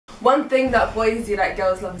One thing that boys do that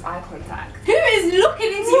girls love is eye contact. Who is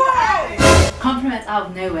looking into your eyes? Compliments out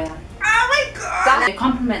of nowhere. Oh my god!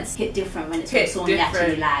 Compliments hit different when it's from someone you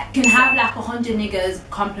actually like. You can have like 100 niggas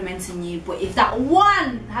complimenting you, but if that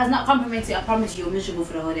one has not complimented you, I promise you're miserable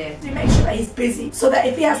for the whole day. You make sure that he's busy, so that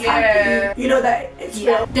if he has time for you, you know that it's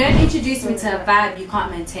real. Don't introduce me to a vibe you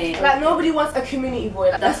can't maintain. Like nobody wants a community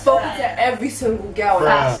boy. Like, that's spoken to every single girl.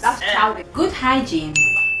 That's childish. Good hygiene.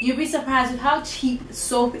 You'll be surprised with how cheap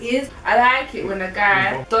soap is. I like it when a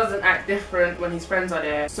guy doesn't act different when his friends are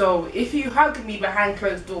there. So if you hug me behind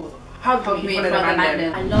closed doors, hug me in front of the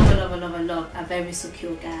man. I love a very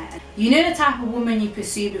secure guy. You know the type of woman you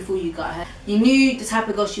pursued before you got her. You knew the type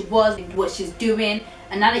of girl she was, what she's doing,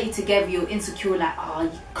 and now that you're together, you're insecure. Like, oh,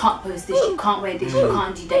 you can't post this, you can't wear this, you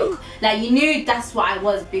can't do that. Like, you knew that's what I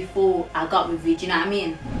was before I got with you. Do you know what I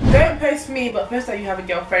mean? Don't post me, but first time you have a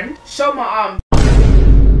girlfriend, show my arm.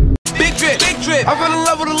 Big drip. I fell in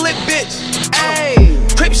love with a lit bitch.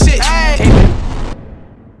 Ayy, crip shit. Ayy.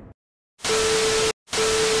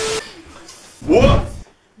 What?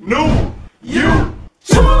 No, you.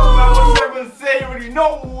 217 say you already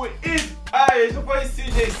know who it is. Hey, it's your boy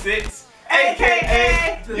CJ6,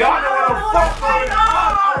 aka y'all know what the fuck going on.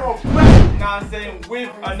 I'm back now saying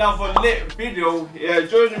with another lit video. Yeah,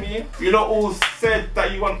 joining me. You lot all said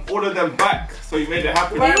that you want all of them back, so you made it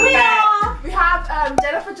happen. We have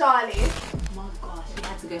Jennifer Jarley. Oh my gosh, we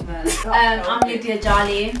had to go first. I'm Lydia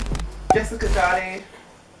Jarley. Jessica Jarley.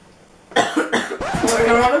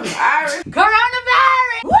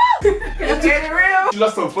 Coronavirus. Woo! It's getting real. She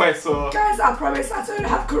lost her voice, so. Guys, I promise I don't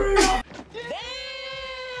have corona.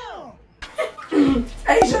 Damn!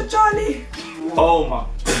 Asia Charlie. Oh my.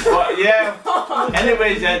 But yeah.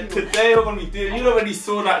 Anyways, yeah, today we're gonna be doing. You already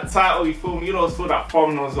saw that title. You feel me? You already saw that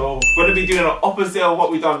thumbnail. So we're gonna be doing the opposite of what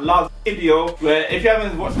we done last video. Where if you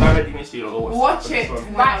haven't watched that already, make sure you watch it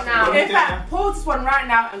right now. In fact, pause this one right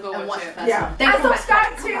now and go watch it. Yeah. And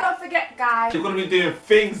subscribe too. Don't forget, guys. We're gonna be doing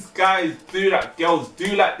things guys do that girls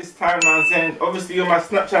do like this time. I'm saying, obviously on my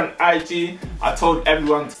Snapchat and IG, I told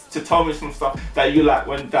everyone to tell me some stuff that you like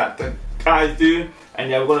when that the guys do. And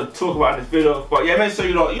yeah, we're gonna talk about this video. But yeah, make sure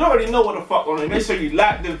you already know what the fuck on it. Make sure you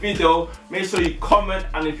like the video, make sure you comment,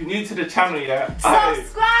 and if you're new to the channel, yeah,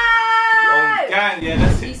 subscribe! Gang, yeah,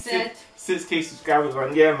 let's hit 6K subscribers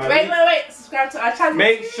on, yeah, man. Wait, subscribe to our channel.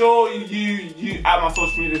 Make sure you add my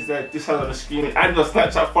social medias there, this has on the screen. Add me on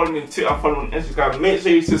Snapchat, follow me on Twitter, follow me on Instagram. Make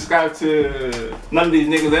sure you subscribe to none of these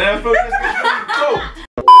niggas and everything.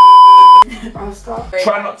 I'll start.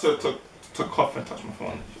 Try not to cough and touch my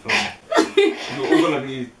phone. You're all gonna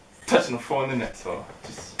be touching the phone, innit? So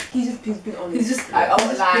just. He's being honest. He's just. I agree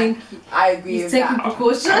with that. He's taking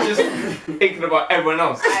precautions. I'm just thinking about everyone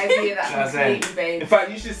else. I agree with that completely, babe. In fact,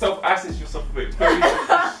 you should self-assess yourself a bit.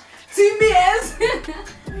 2 meters.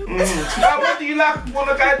 What do you like when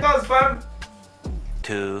a guy does, fam?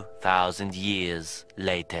 2,000 years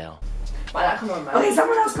later. Well, come on, man. Okay,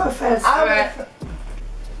 someone else go first.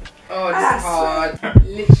 Oh, this is hard.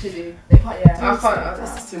 Literally. Yeah. I can't.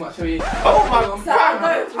 This is too much for me. Oh my god.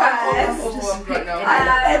 I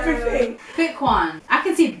like everything. Pick one. I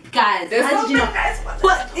can see guys. How did you know?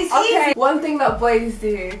 But it's easy. One thing that boys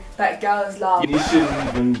do that girls love. You shouldn't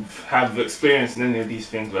even have experience in any of these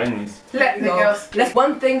things, but anyways. Let the girls.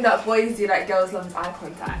 One thing that boys do that girls love is eye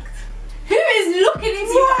contact. Who is looking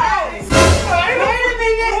into your eyes? Wait a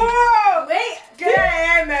minute. Whoa. Wait. Get out of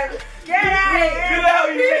here, man. Get out of here. Who the hell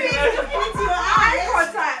are you making Eye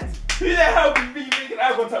contact. Who the hell are you making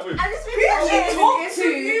eye contact with? I just really talk to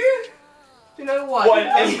you. You know what? What,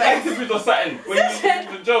 in interviews or something? When you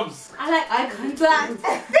do the jobs? I like eye contact.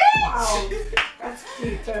 Wow. That's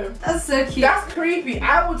cute though. That's so cute. That's creepy.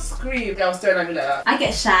 I would scream if I was staring at me like that. I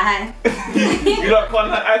get shy. You don't can't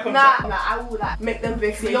like eye contact? Nah, I will like make them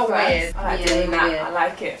big. You're weird. I like Yeah, doing that. weird. I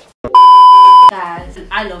like it. Guys,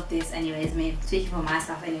 I love this anyways, me. Speaking for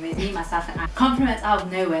myself anyways, me, myself and I. Compliments out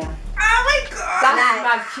of nowhere. Oh my god. That's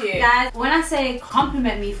mad cute. Guys, when I say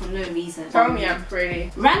compliment me for no reason. Tell me I'm pretty.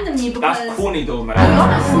 Randomly because... That's corny though, man.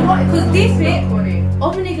 Because this bit, Corny.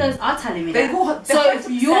 other niggas are telling me They that. will. So if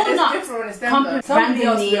you're not Somebody else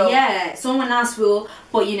randomly, will. yeah, someone else will.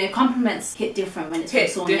 But you know, compliments hit different when it's from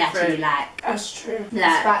someone you actually like. That's true.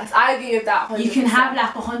 Like, Facts. I agree with that. 100%. you can have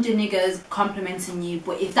like 100 niggas complimenting you,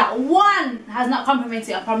 but if that one has not complimented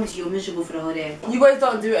you, I promise you're miserable for the whole day. You boys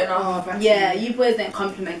don't do it enough. Yeah, you boys don't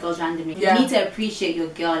compliment girls randomly. Yeah. You need to appreciate your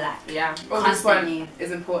girl, like, Yeah. Well, this one constantly.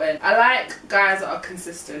 is important. I like guys that are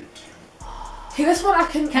consistent. Okay, this one I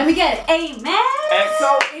can. Can we get an amen?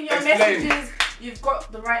 So in your Explain. messages, you've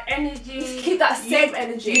got the right energy. Just keep that same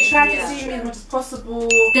energy. You try to see me as much as possible.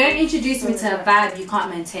 Don't introduce me to a vibe you can't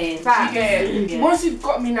maintain. Once you've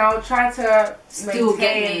got me now, try to still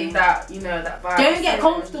maintain get that, you know, that vibe. Don't get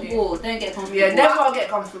comfortable. Don't get comfortable. Yeah, never get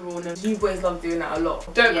comfortable. You boys love doing that a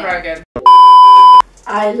lot. Don't cry again.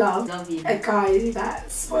 I love you. a guy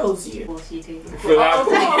that spoils you. Of course you do. Of course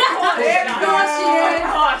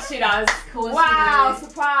she does. Wow,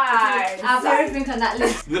 surprise. I have everything on that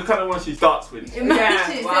list. Look at the one she starts with.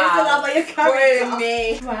 Imagine. Wow.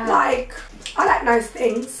 Me. Wow. Like, I like nice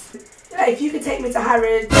things. Like, if you could take me to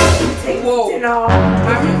Harrods, you can take me to dinner,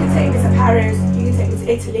 if you can take me to Paris, you can take me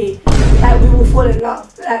to Italy, like, we will fall in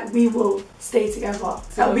love, like, we will stay together,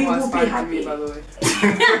 like, we will be happy. By the way. I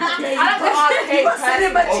like the arcade.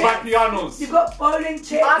 Or by pianos. You've got bowling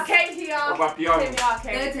chips. Arcade here. Or by pianos.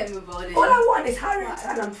 Don't take me bowling. All I want is Harrods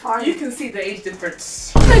and I'm fine. You can see the age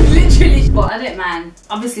difference. Literally. But I don't mind.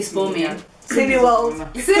 Obviously, spoil me. Cine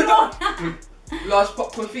World. Large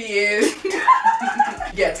popcorn for you.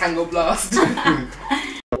 Get a tango blast.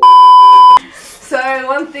 So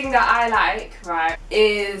one thing that I like, right,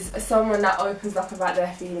 is someone that opens up about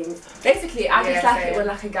their feelings. Basically, I just like it when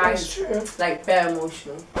like a guy is like bare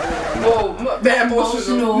emotional. Whoa, not bare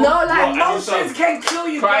emotional. No, like emotions can kill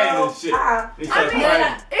you, crying girl. and shit. I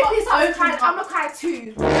mean, if he starts crying, I'm gonna cry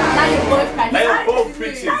too. Now you're both crying. They are both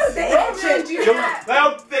bitches. No, they ain't shit.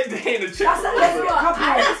 They ain't a chick. That's a lesbian couple.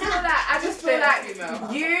 I just feel like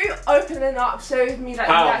you opening up shows me that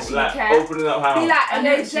you actually like, care. opening up how? Be like, and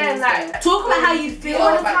then Jen, like, talk about how you feel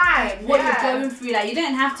all the time. what you're going through. Like, you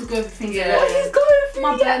don't have to go through things like What he's going through.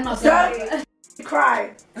 my burn, my burn.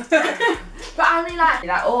 Cry. But I mean,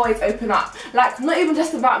 like always open up. Like, not even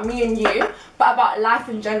just about me and you, but about life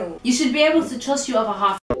in general. You should be able to trust your other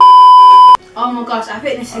half. Oh my gosh, I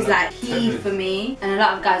think this is like key for me, and a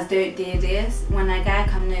lot of guys don't do this. When a guy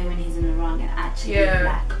can know when he's in the wrong and actually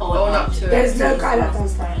like own up to it. There's no guy that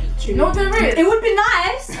does that. No, there is. It would be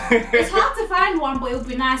nice. It's hard to find one, but it would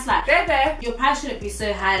be nice. Like, They're there. your price shouldn't be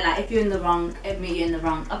so high. Like, if you're in the wrong, admit you're in the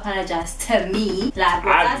wrong. Apologize to me. Like,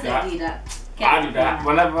 but guys don't do that. I do that.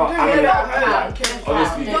 Whenever I do that,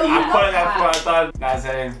 obviously, I'm calling out for what I done. That's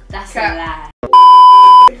saying. That's a lie.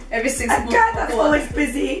 Every 6 A months. guy that's always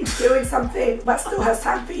busy doing something but still has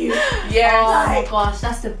time for you. Yeah. Oh Like, my gosh,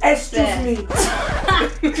 that's the excuse best. me.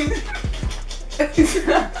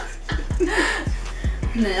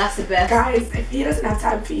 No, that's the best. Guys, if he doesn't have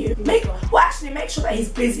time for you, make sure that he's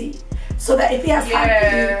busy. So that if he has time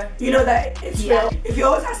for you, you know that it's real. If he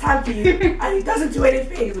always has time for you and he doesn't do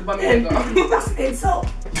anything, then that's an insult.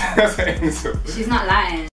 That's an insult. She's not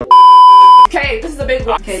lying. Okay, this is a big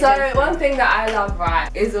one. Okay, so one thing that I love, right,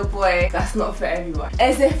 is a boy that's not for everyone.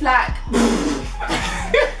 As if like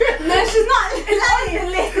No, she's not. It's on the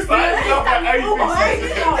list. I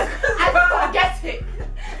don't get it.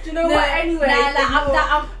 Do you know what? Anyway,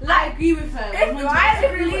 I agree with her. If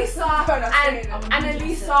Lisa and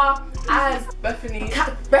Elisa and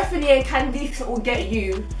Bethany and Candice will get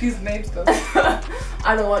you. These names though.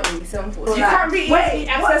 I don't want you. Simple. You can't be easily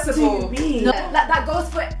accessible. What do you mean? No. Like that goes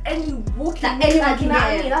for any walking. That anyone like, can you know what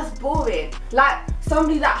I get. mean? That's boring. Like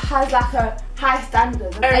somebody that has like a high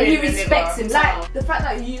standard And he respects himself. Like the fact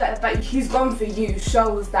that you like he's gone for you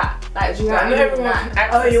shows that like do you know Like, what not I mean? everyone can Like,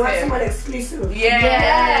 access You want him. someone exclusive?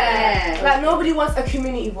 yeah. Like nobody wants a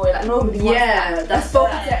community boy. Like nobody wants that. That's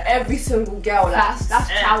spoken to every single girl. Like that's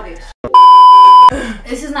childish.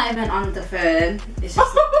 This is not even on the phone. It's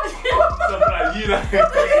just. Something like you like.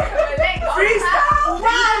 Freestyle!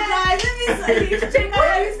 Wow, guys, let me say.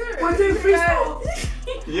 We're doing freestyle.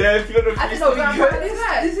 Yeah, if you're the I just know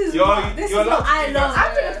This is You're what I love.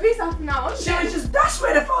 I'm gonna freestyle from now on. She was just dash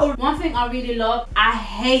with the phone. One thing I really love, I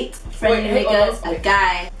hate friendly niggas. A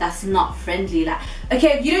guy that's not friendly. Like,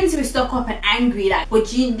 okay, you don't need to be stuck up and angry. Like,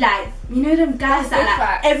 but you know them guys that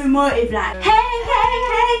like every motive like, hey.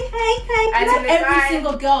 And Like every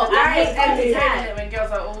single girl. I hate every time. When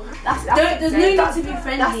girls are all. There's no need to be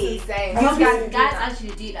friendly. That's insane. Guys actually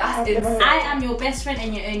do that. I am your best friend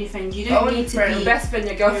and your only friend. You don't need to be best friend,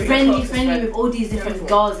 your girlfriend, friendly with all these different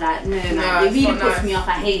girls. Like, no, man, it really puts me off.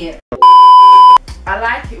 I hate it. I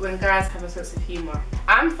like it when guys have a sense of humour.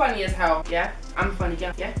 I'm funny as hell, yeah? I'm a funny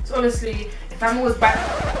girl, yeah? So honestly, if I'm always back...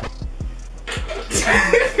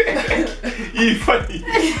 You funny.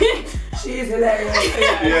 She is hilarious.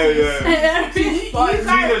 Yeah. She's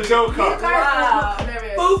a joker. You guys are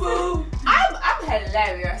hilarious. Boo boo. I'm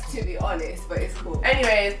hilarious to be honest, but it's cool.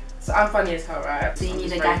 Anyways, so I'm funny as hell, right? So you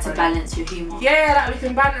need a guy to balance your humour. Yeah, like we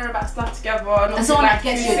can banter about stuff together. Not And someone that too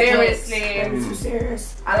gets your seriously. Too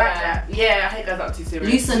serious. I like that. Yeah, I hate guys not too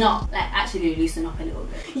serious. Loosen up, like actually loosen up a little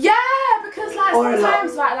bit. Yeah, because like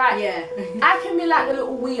sometimes like yeah. I can be like a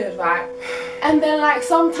little weird, right? And then like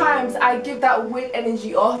sometimes I give that weird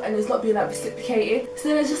energy off and it's not being like reciprocated. So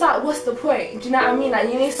then it's just like, what's the point? Do you know what I mean? Like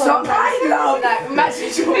you need someone like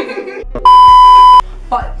matches your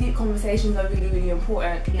But deep conversations are really, really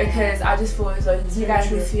important because I just feel as though you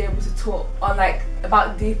guys need to be able to talk on like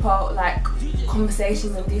about deeper like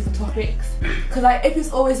conversations and deeper topics. Because like if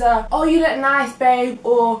it's always a, oh you look nice babe,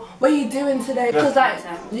 or what are you doing today? Because like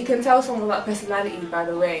you can tell someone's like personality by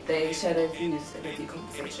the way they share their views in a deep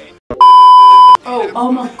conversation.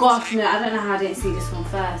 Oh my gosh, no, I don't know how I didn't see this one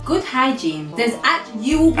first. Good hygiene. There's actually,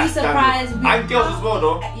 you will be surprised with and girls as well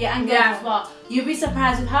though. Yeah, and girls as well. You'll be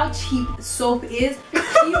surprised with how cheap soap is.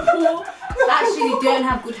 People actually don't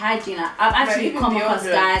have good hygiene. Like, I've actually come across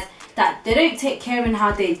guys that they don't take care in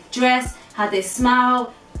how they dress, how they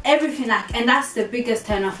smile, everything like, and that's the biggest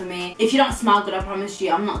turn off for me. If you don't smile good, I promise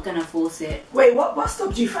you, I'm not gonna force it. Wait, what bus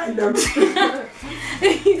stop do you find them?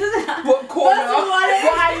 He doesn't have, what corner?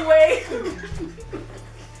 What alleyway?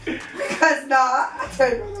 Because nah, I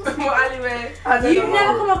don't know. What alleyway? You've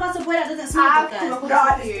never come across a boy that doesn't smile good,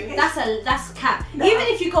 guys. No, that's cap. No. Even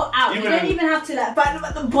if you go out, you don't even have to like buy them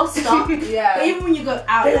at the bus stop. Yeah. But even when you go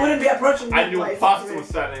out, they like, wouldn't be approaching and you'll pass them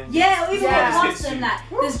certain. yeah, or even go past them. Like,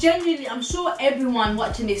 there's genuinely, I'm sure everyone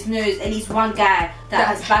watching this knows at least one guy that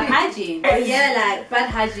has bad hygiene. But yeah, like bad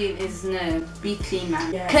hygiene is no, be clean,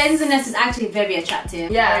 man. Yes. Cleanliness is actually very attractive.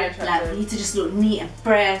 Yeah, very attractive. Like for you to just look neat and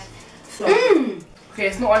fresh. So. Okay,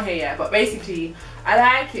 it's not on here yet, but basically, I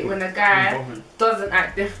like it when a guy doesn't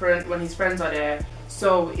act different when his friends are there.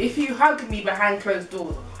 So if you hug me behind closed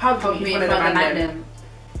doors, hug me in front of the man.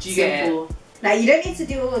 Do you get it? Like you don't need to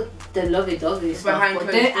do all the lovey-dovey stuff, Behind but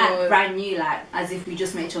closed don't act doors. brand new, like as if we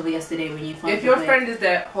just met each other yesterday when you. If your friend is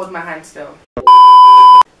there, hold my hand still.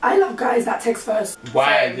 I love guys that text first.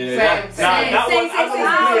 Why? That one, I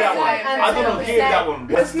don't agree with that one.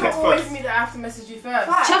 It's not always me that I have to message you first.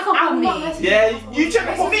 Check up on me. Yeah, you check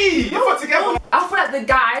up on me. You're put together. I feel like the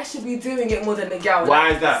guy should be doing it more than the girl.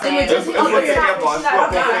 Why is that?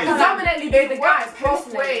 Predominantly the guy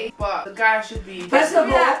halfway, but the guy should be. First of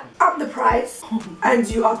all, up the price, and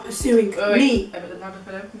you are pursuing me.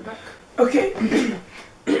 Okay.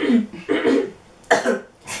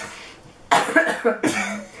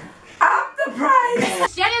 Up the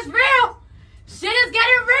price. Shit is real. Shit is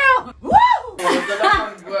getting real. Woo!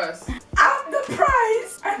 Worse. Up the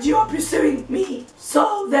price, and you are pursuing me.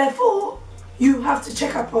 So therefore, you have to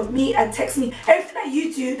check up on me and text me. Everything that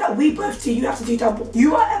you do, that we both do, you have to do double.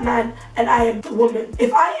 You are a man and I am the woman.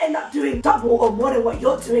 If I end up doing double or more than what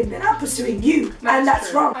you're doing, then I'm pursuing you. And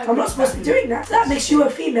that's wrong. I'm not supposed to be doing that. So that makes you a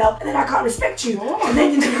female and then I can't respect you. And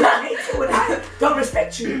then you hate it when I don't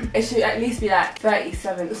respect you. It should at least be like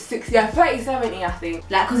 37, 60, yeah, 30, 70 I think.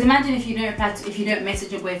 Like, cause imagine if you don't reply to, if you don't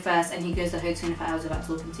message your boy first and he goes the whole 24 hours without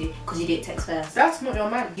talking to you because you didn't text first. That's not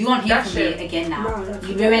your man. You won't hear That's from me him. again now. No,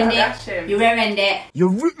 you ruined it. You ruined it.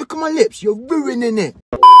 Look at my lips, you're ruining it.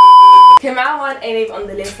 Okay, my one ain't even on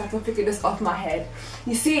the list, I can figure this off my head.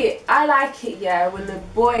 You see, I like it, yeah, when the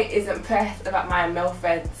boy isn't pressed about my male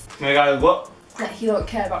friends. My guy, what? Like, he don't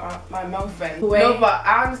care about my male friends. No, but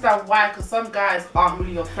I understand why, because some guys aren't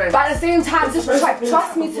really your friends. But at the same time, just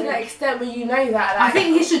trust me to the extent where you know that. Like, I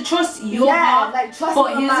think he should trust your heart, like trust but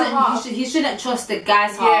me on my heart. he shouldn't trust the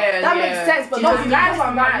guy's heart. Yeah, That makes sense, but Do you not know guys what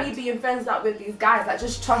are I'm about mad? me being friends like with these guys. Like,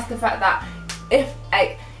 just trust the fact that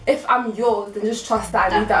if I'm yours, then just trust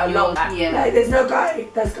that I leave that alone. Yeah. Like, there's no guy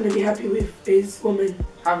that's going to be happy with his woman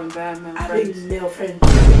Having bad male having friends. male friends.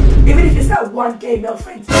 Even if it's that one gay male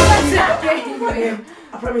friend. I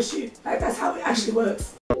promise you. Like, that's how it actually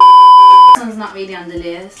works. This one's not really on the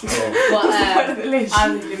list, but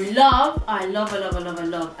I love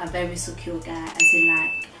a very secure guy, as in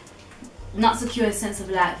like not secure in the sense of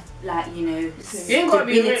like you know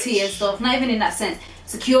stability and stuff. Not even in that sense.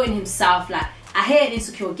 Secure in himself. Like I hate an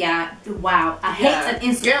insecure guy. Wow, I hate an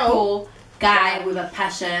insecure guy with a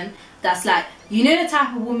passion. That's like, you know the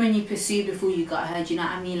type of woman you pursued before you got her, do you know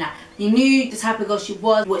what I mean? Like, you knew the type of girl she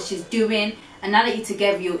was, what she's doing, and now that you're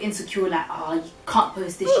together, you're insecure, like, oh, you can't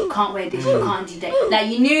post this, you can't wear this, you can't do that. Like,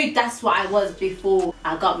 you knew that's what I was before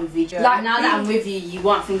I got with you. Like, now that I'm with you, you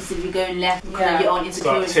want things to be going left because of your own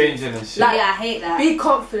insecurity. Start changing and shit. Like, yeah, I hate that. Be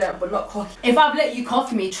confident, but not cocky. If I've let you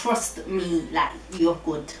cough me, trust me, like, you're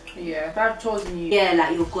good. Yeah, if I've chosen you. Yeah,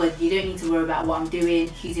 like, you're good. You don't need to worry about what I'm doing,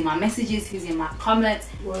 who's in my messages, who's in my comments.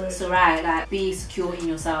 It's alright, like, be secure in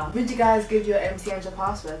yourself. Would you guys give your MTN your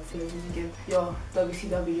password? So would you give your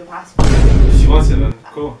WCW your password? If she wants it, then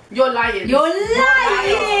cool. You're lying. You're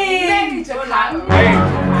lying! Hey,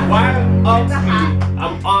 why ask me?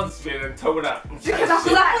 I'm answering and told that. Because I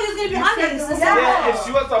thought you was gonna be honest. Yeah, if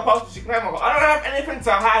she wants to post, she can have my call. I don't have anything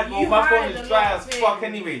to hide, bro. My phone is dry as fuck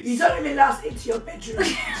anyways. You don't even last into your bedroom.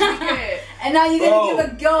 And now you're gonna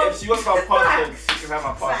give a girl. If she wants my password, she can have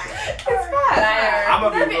my password. It's fine. I'm a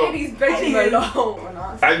big Never in his bedroom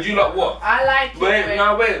alone. And you lot what? I like it.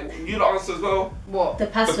 Wait. You lot answer as well. What? The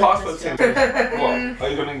password. The password thing. What? Are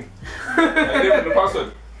you gonna? Are you giving the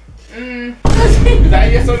password? Is that a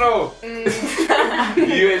yes or no?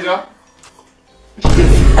 You, Asia?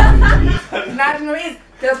 No, it is.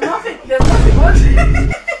 There's nothing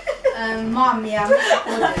on. Mom, yeah, I'm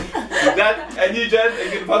recording. That and you, Jen, are you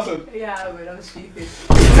getting the password? Yeah, but I'm stupid.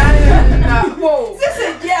 No. Whoa.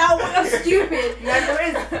 Listen, yeah, I'm stupid. No, there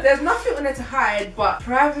is. There's nothing on there to hide, but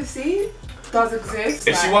privacy does exist.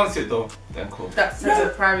 If she wants it though, then cool. That's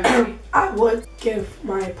a privacy. I would give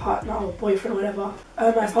my partner or boyfriend or whatever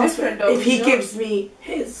my password though, if he yours. gives me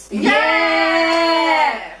his.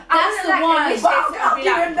 Yeah! That's the one. But I'll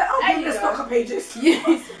give him the stalker pages.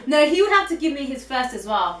 Yes. No, he would have to give me his first as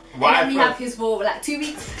well. Why And let me first? have his for like 2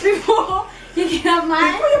 weeks before he can have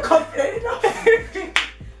mine. Before you're confident enough.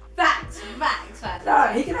 Facts. Nah,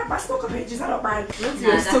 he can have my stalker pages, I don't mind.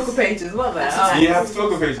 Your stalker pages, what the hell? You have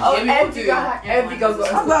stalker pages. Oh, Yeah, we every girl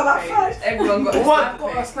got a I've got about stalker page. 5. Everyone got a What? I've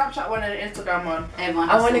got a Snapchat one and an Instagram one. Everyone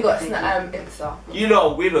I've has only got stalker pages. Insta. You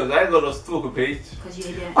know weirdos. I ain't got a stalker page. Because you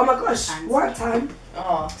idiot. Oh my gosh, one time,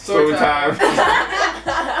 Oh. Story time.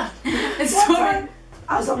 It's one sorry. time,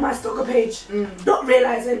 I was on my stalker page, not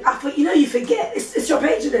realising, I thought, you forget, it's your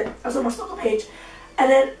page, isn't it? I was on my stalker page, and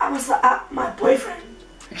then I was like, at my boyfriend,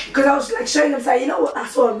 because I was like showing him, saying, you know what,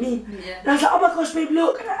 that's what I mean. Yeah. And I was like, oh my gosh, babe,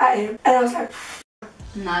 look at him. And I was like,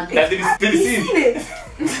 Nah, Did he he's see? seen it.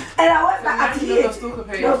 And I went back So to your it. stalker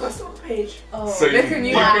page. That was my stalker page. Oh. So you Look at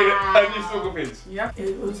made you. a new stalker page. Yeah.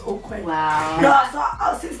 It was awkward. wow. No, so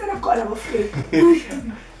since then I've got another 3.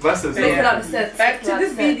 Massive. Making up the sense. Back to the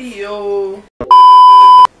Making up video.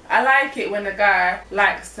 I like it when a guy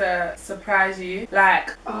likes to surprise you. Like,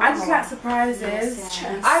 I just like surprises. Yes,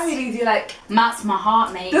 yeah. I really do like Melts my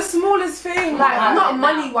heart, mate. The smallest thing. like Wow. not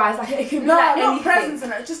money wise, like it can be no, like not anything. presents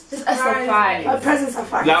and that. Just a surprise. My presents are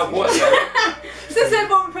fine. Like what? Since I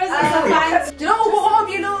bought presents, I'm fine. Do you know what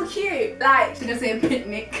would be a little cute? Like She's gonna say a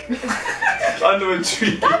picnic. Under a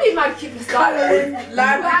tree. that'd be my cute for starting.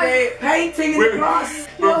 Library, painting in the grass.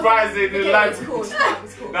 Revising in life. It's cool. It's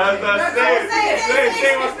cool. No,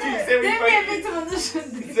 say what's cute. Say Don't be a what's victim of the shit.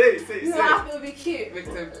 funny. Say. No, I thought it would be cute.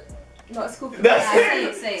 Victim. No, it's cool. That's Say it.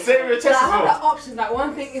 it. Say your chest But as I have well. the options. Like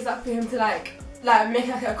one thing is like for him to like make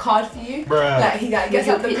like a card for you. Bruh. Like he like gets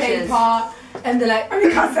With out the your pictures. paper and then like And he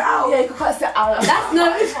cuts it out. yeah, you can cut it out. That's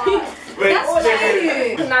no. Wait, That's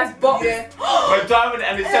wait. A nice box. We're driving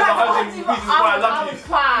and it says 100 reasons why I love you.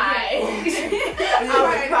 I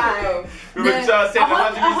would cry. We were just saying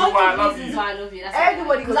 100 reasons why I love reasons you. why I love you. That's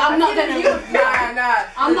Everybody because I'm not gonna. Nah.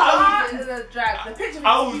 I'm not even the drag. The picture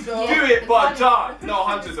I will was do cute. it, but jar. No,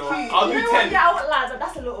 100 though. I'll You do know what? 10. Yeah, I won't lie, but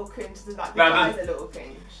that's a little cringe. Just like Nah, that is a little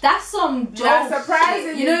cringe. That's some Joe. Nah, surprises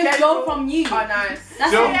shit. You know in Joe general. from you. Oh, nice.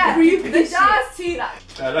 That's Joe. some Yeah, creepy the shit. jars too. Like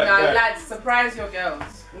I like No, that. lads, surprise your girls.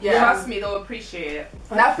 Yeah. Trust me, they'll appreciate it.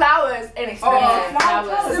 that flowers inexpensive. Oh,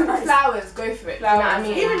 flowers. Simple flowers, go for it. Do you know what I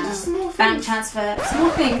mean? Even just small Bank things. transfer. Small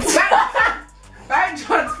things. Bank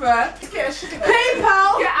transfer. Just get a sugar.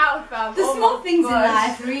 PayPal. Get out, fam. The Oh small my things in gosh.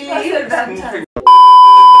 life, really. That's a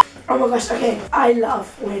Oh my gosh, okay. I love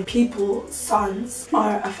when people's sons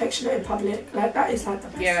are affectionate in public. Like, that is like the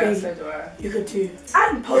best Yeah, thing so do I. you could do.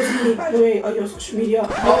 And posting me, by the way, on your social media.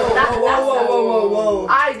 whoa.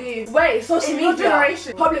 I do. Wait, social In your media.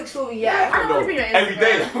 generation. Public story, yeah. I don't want to be on Every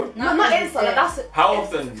day. Instagram. Not Insta, like, that's it. How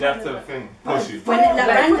often do you have to think? Post you? When it like Like,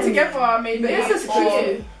 put randomly. together, maybe. But Insta's or-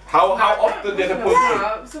 cute. How often did they post you?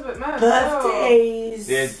 Yeah, it's a bit mad. Birthdays.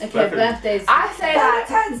 Yes, Okay, birthdays. I say like,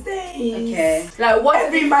 Valentine's Day. Okay. like once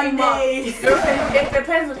Every Monday. It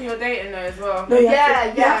depends on who you're dating though as well. No, you Yeah,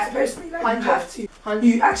 have to, you yeah. have to post me. Like, you 100. have to. 100.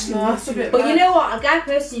 You actually No, need it's a to. bit But you know what? A guy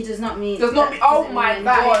personally does not mean. Does not mean- oh my mean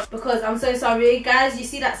God. Because I'm so sorry, guys. You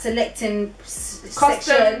see that selecting Custom,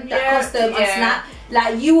 section, that yeah, custom on yeah. Snap.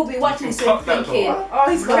 Like you will be watching this and Cut that thinking, off.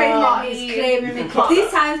 Oh, he's claiming "God, me. he's claiming me." Cut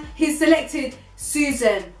These times he's selected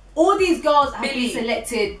Susan. All these girls have Billy. been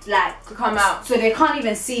selected, like to come out. so they can't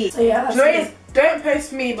even see. So yeah, Do you know what that's it is? Don't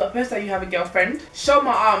post me, but post that you have a girlfriend. Show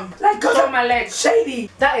my arm. like, Show my legs. shady.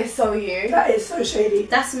 That is so you. That is so shady.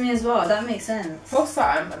 That's me as well. That makes sense. Post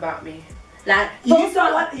something about me. Like You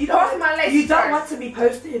don't want post my legs you don't first. want to be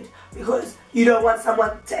posted because you don't want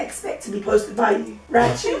someone to expect to be posted by you,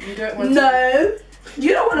 right? You don't want to. No,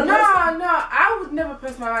 you don't want to post. No, I would never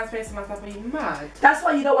post my man's face on my stuff. Are you mad? That's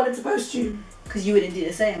why you don't want him to post you. because you wouldn't do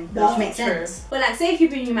the same, which makes sense. But like, say if you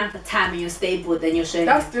bring your man for time and you're stable, then you're showing.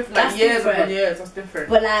 That's different. Like years upon years, that's different.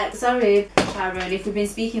 But like, sorry, Sharon, if we've been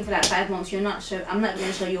speaking for like 5 months, you're not sure. I'm not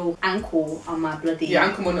gonna show your ankle on my bloody. Your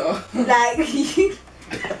ankle monitor. Like.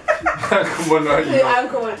 Come on, Your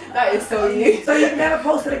ankle. That is so you. So you've never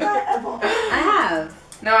posted a guy ever? I have.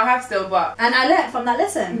 No, I have still, but. And I learned from that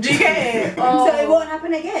lesson. Do you get it? So it won't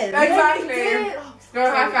happen again. Exactly. Go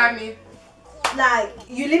high five me. Like,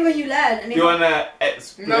 you live and you learn. And do you wanna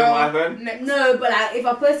explain what happened? No, but like, if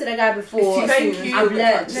I posted a guy before, I've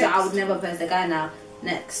learned, so I would Next. never post a guy now.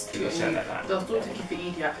 Next. You're saying that. They'll still take you for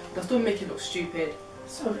idiot. They'll still make you look stupid.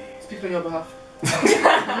 Sorry. Speak on your behalf.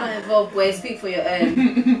 I'm not involved, boy. Speak for your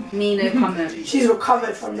own. Me no comment. She's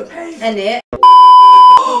recovered from the pain. And it.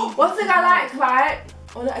 One thing I like,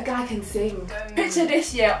 when a guy can sing. Picture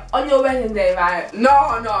this year on your wedding day, right?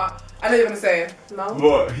 No, no. I know you're gonna say it. No.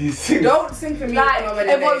 What? He's singing. Don't sing for me Like, on my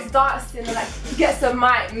wedding everyone's day. dancing and like, he gets the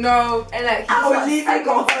mic. No. And like, I will leave and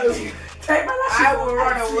go home. Take my lashes I will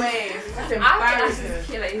off run and away. That's I think that's embarrassing. just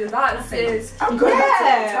cute, like, he's dancing. I'm going back to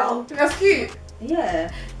the hotel. That's cute.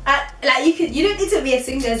 Yeah. Like, you don't need to be a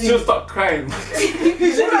singer. As in, She'll stop crying.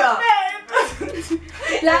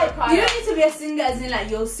 like, you don't need to be a singer as in like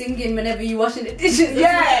you're singing whenever you're washing the dishes.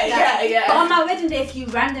 Yeah. But on my wedding day, if you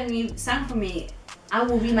randomly sang for me, I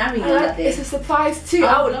will remarry you on that day. It's a surprise too.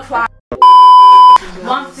 I would cry.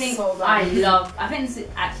 One thing So I bad. love, I think it's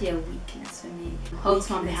actually a weakness for me. Hugs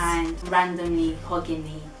from behind, randomly hugging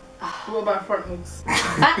me. What about front hugs?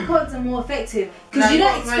 Back hugs are more effective because No, you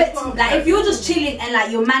don't no, expect no, like if you're just chilling and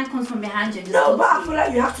like your man comes from behind you and just No, but I hugs feel you.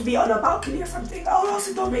 like you have to be on a balcony or something, or else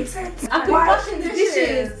it don't make sense. I've been Why? washing the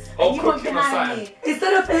dishes Or and you come cooking or behind something. me.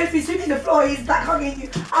 Instead of if he's sweeping the floor, he's back hugging you.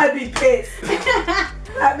 I'd be pissed.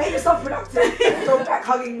 Like, make yourself productive. Don't back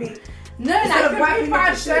hugging me. No, Instead like of wiping the 5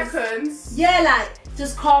 dishes. seconds. yeah, like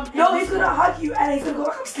just calm. No, he's gonna hug you and he's gonna go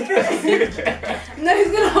back upstairs. No,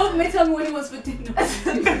 he's gonna hug me, tell me what he wants for dinner. He's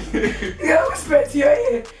gonna whisper it to your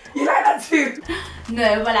ear. You like that too?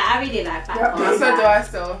 No, but like, I really like back Yeah, hugs. So do I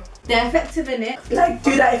still. They're effective in it. Like,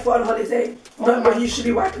 do that if we're on holiday. But when you should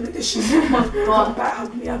be wiping the dishes. God. Come back,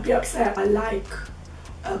 hug me, I'd be upset. I like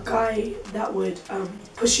a guy that would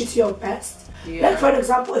push you to your best. Yeah. Like, for an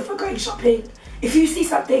example, if we're going shopping, if you see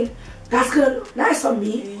something that's gonna look nice on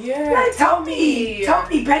me, Yeah. like, tell me,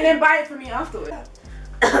 And then buy it for me afterwards.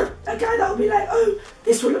 a guy that will be like, oh,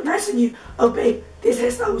 this will look nice on you. Oh, babe, this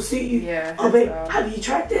hairstyle will suit you. Yeah. Oh, babe, hairstyle. have you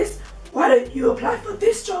tried this? Why don't you apply for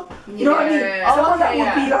this job? You know what I mean? Yeah. Someone that okay, would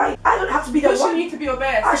yeah. be like, I don't have to be the Pushing one. you to be your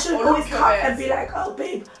best. I should or always look your come best. and be like, oh,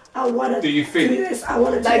 babe, I wanna Do you think? this. I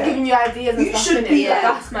wanna do Like that. giving you ideas and You stuff. should innit? be Yeah, like-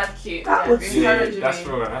 that's mad cute. That Yeah. would Encouraging Yeah, that's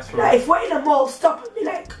me. real, that's real. Like, if we're in a mall, stop and be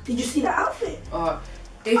like, did you see that outfit?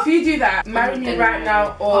 If you do that, marry me right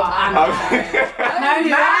now or I'm Oh. dead. Marry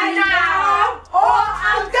me right now or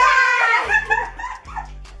I'm dead.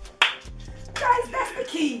 Guys, that's the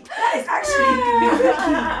key. That is actually the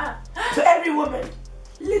key to every woman.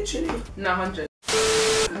 Literally. No, 100.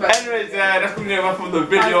 Anyways, that's gonna be enough for the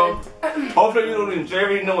video. Hopefully you all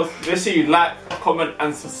enjoyed. Make sure you like, comment,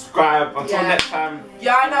 and subscribe. Until Yeah. next time,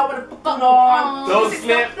 Yeah, I know what the fuck on. don't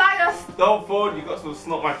slip, Flyers. don't fall. You got some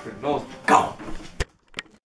snot my nose. Go.